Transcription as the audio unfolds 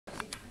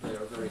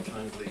very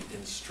kindly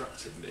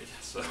instructed me.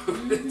 So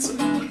it's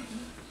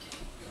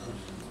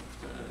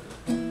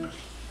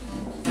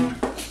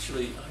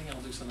actually, I think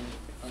I'll do something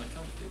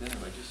unaccompanied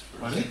anyway, just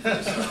for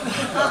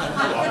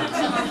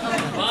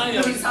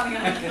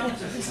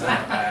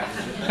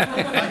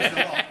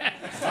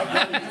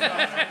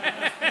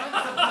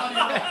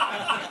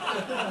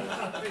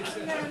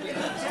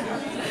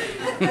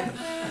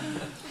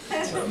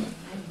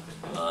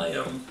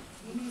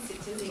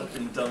I was up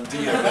in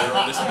Dundee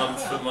earlier this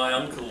month for my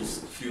uncle's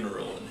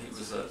funeral, and he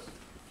was a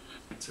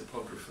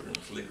typographer and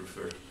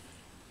calligrapher.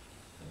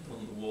 And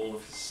on the wall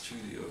of his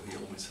studio, he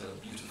always had a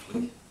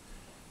beautifully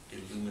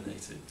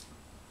illuminated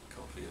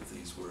copy of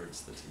these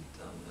words that he'd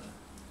done,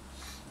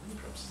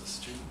 perhaps as a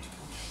student.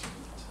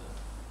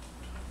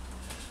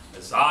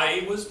 As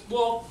I was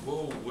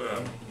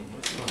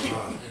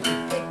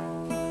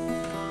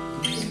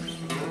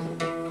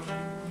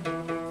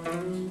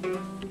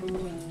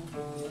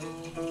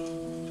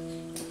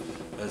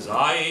As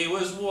I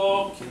was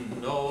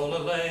walking all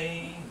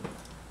alone,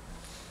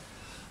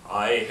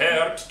 I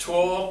heard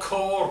twa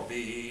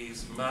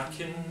Corbies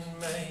macking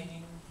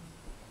main.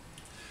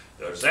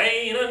 There's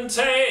ane and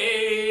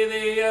tay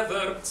the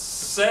other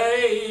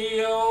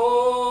say,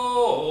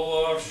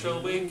 oh, or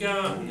shall we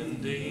gang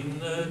and deem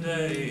the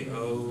day,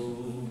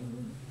 oh,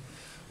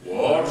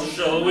 or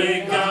shall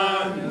we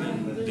gang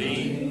and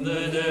deem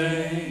the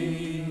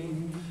day.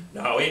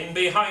 Now in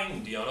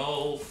behind yon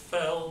old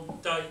fell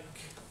dyke,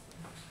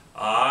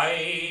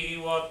 I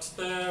wot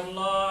there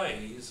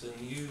lies a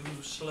new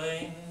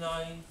slain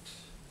knight.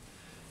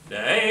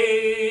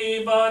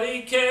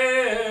 Naebody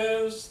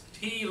cares that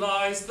he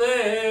lies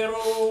there,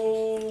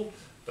 oh,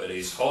 but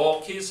his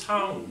hawk, his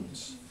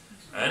hounds,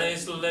 and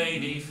his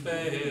lady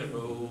fair,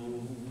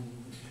 oh.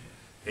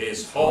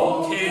 His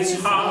hawk,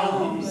 his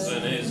hounds,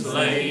 and his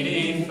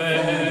lady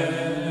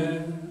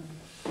fair.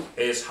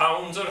 His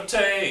hounds are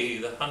tae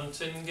the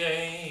hunting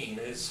gain,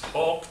 his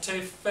hawk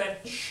to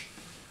fetch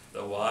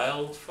the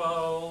wild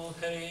fowl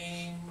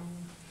hame.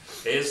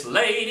 His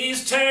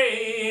lady's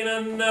ta'en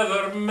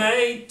another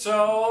mate,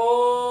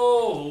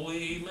 oh,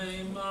 we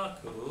may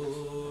mak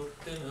our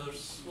dinner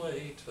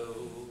swate,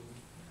 oh,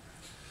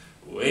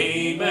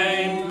 we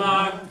may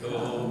mak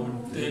our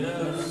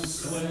dinner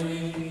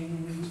swate.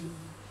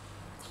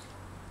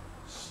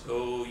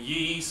 So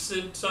ye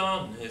sit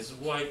on his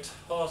white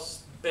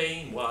horse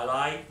bane, while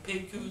I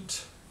pick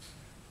out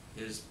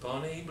his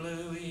bonny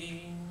blue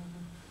een.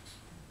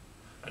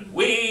 And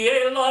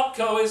we'll lock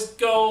o' his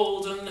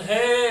golden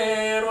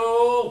hair,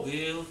 oh,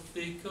 we'll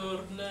thick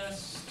our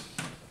nest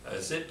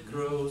as it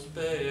grows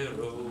bare,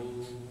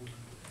 oh,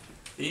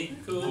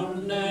 thick our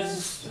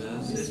nest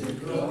as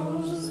it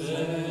grows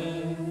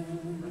bare.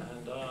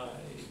 And I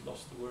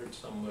lost the word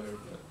somewhere,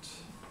 but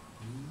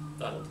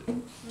that'll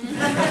do.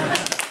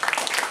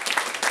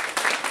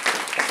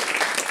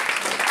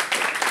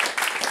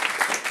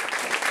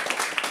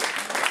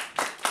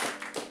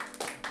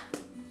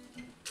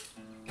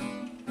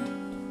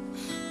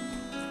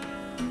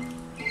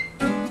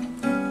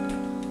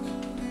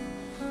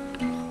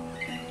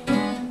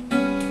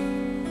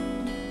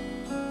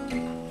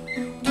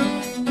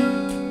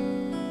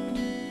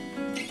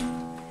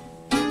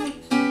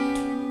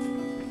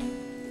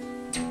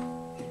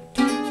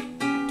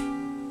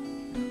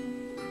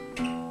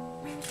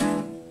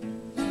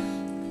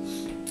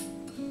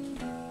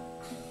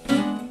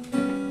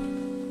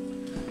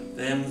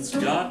 Them that's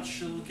got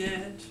shall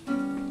get,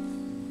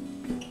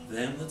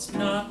 them that's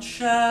not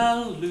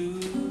shall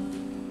lose.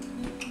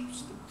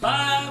 The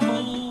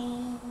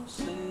Bible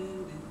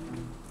said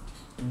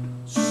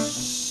it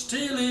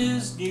still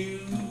is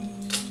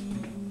news.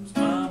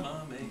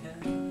 Mama may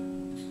have,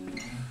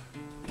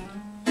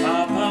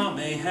 Papa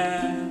may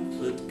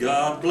have, but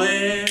God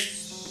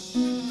bless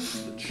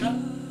the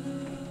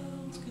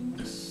child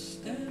can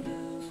stand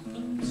up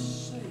and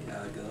say,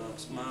 I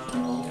got my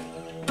own.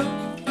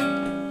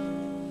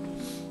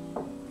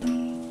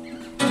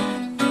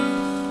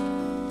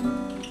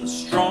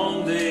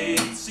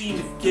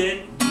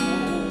 Get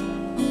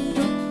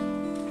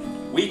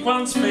weak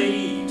ones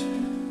fade,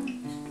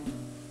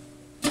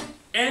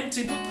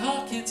 empty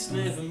pockets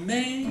never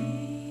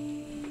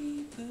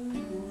made the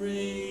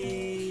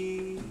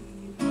grade.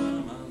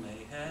 Mama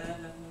may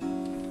have,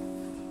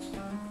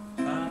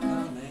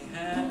 Papa may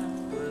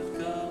have, but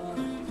God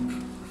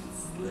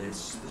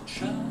bless the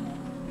child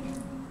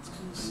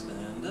can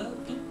stand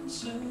up and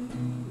say,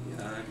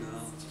 I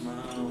got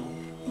my own.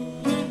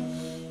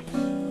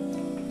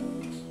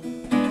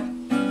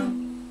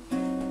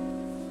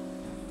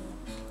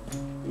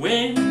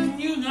 When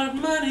you got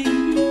money,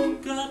 you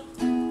got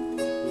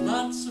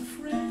lots of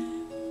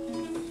friends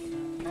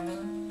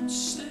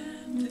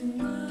standing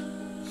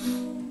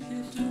round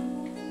your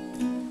door.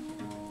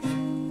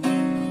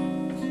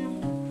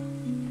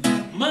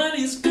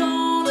 Money's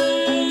gone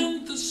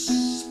and the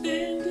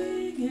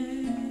spending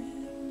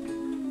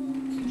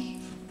ends,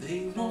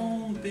 they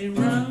won't be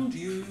round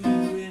you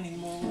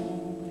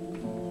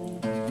anymore.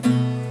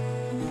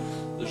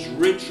 Those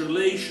rich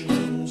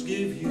relations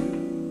give you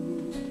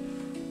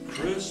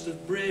crust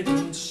of bread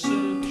and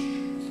such,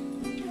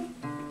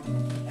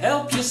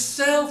 help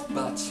yourself,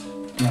 but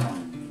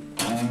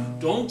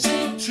don't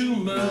take too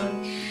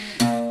much.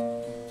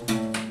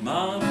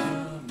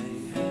 Mama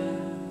may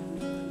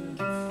have,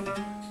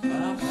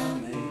 Papa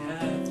may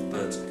have,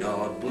 but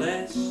God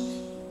bless.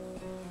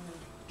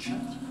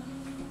 Child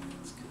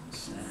can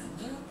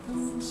stand up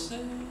and say,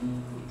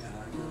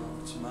 I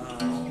got my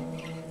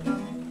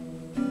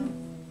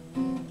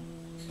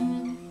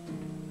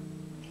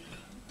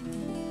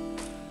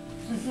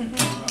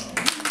own.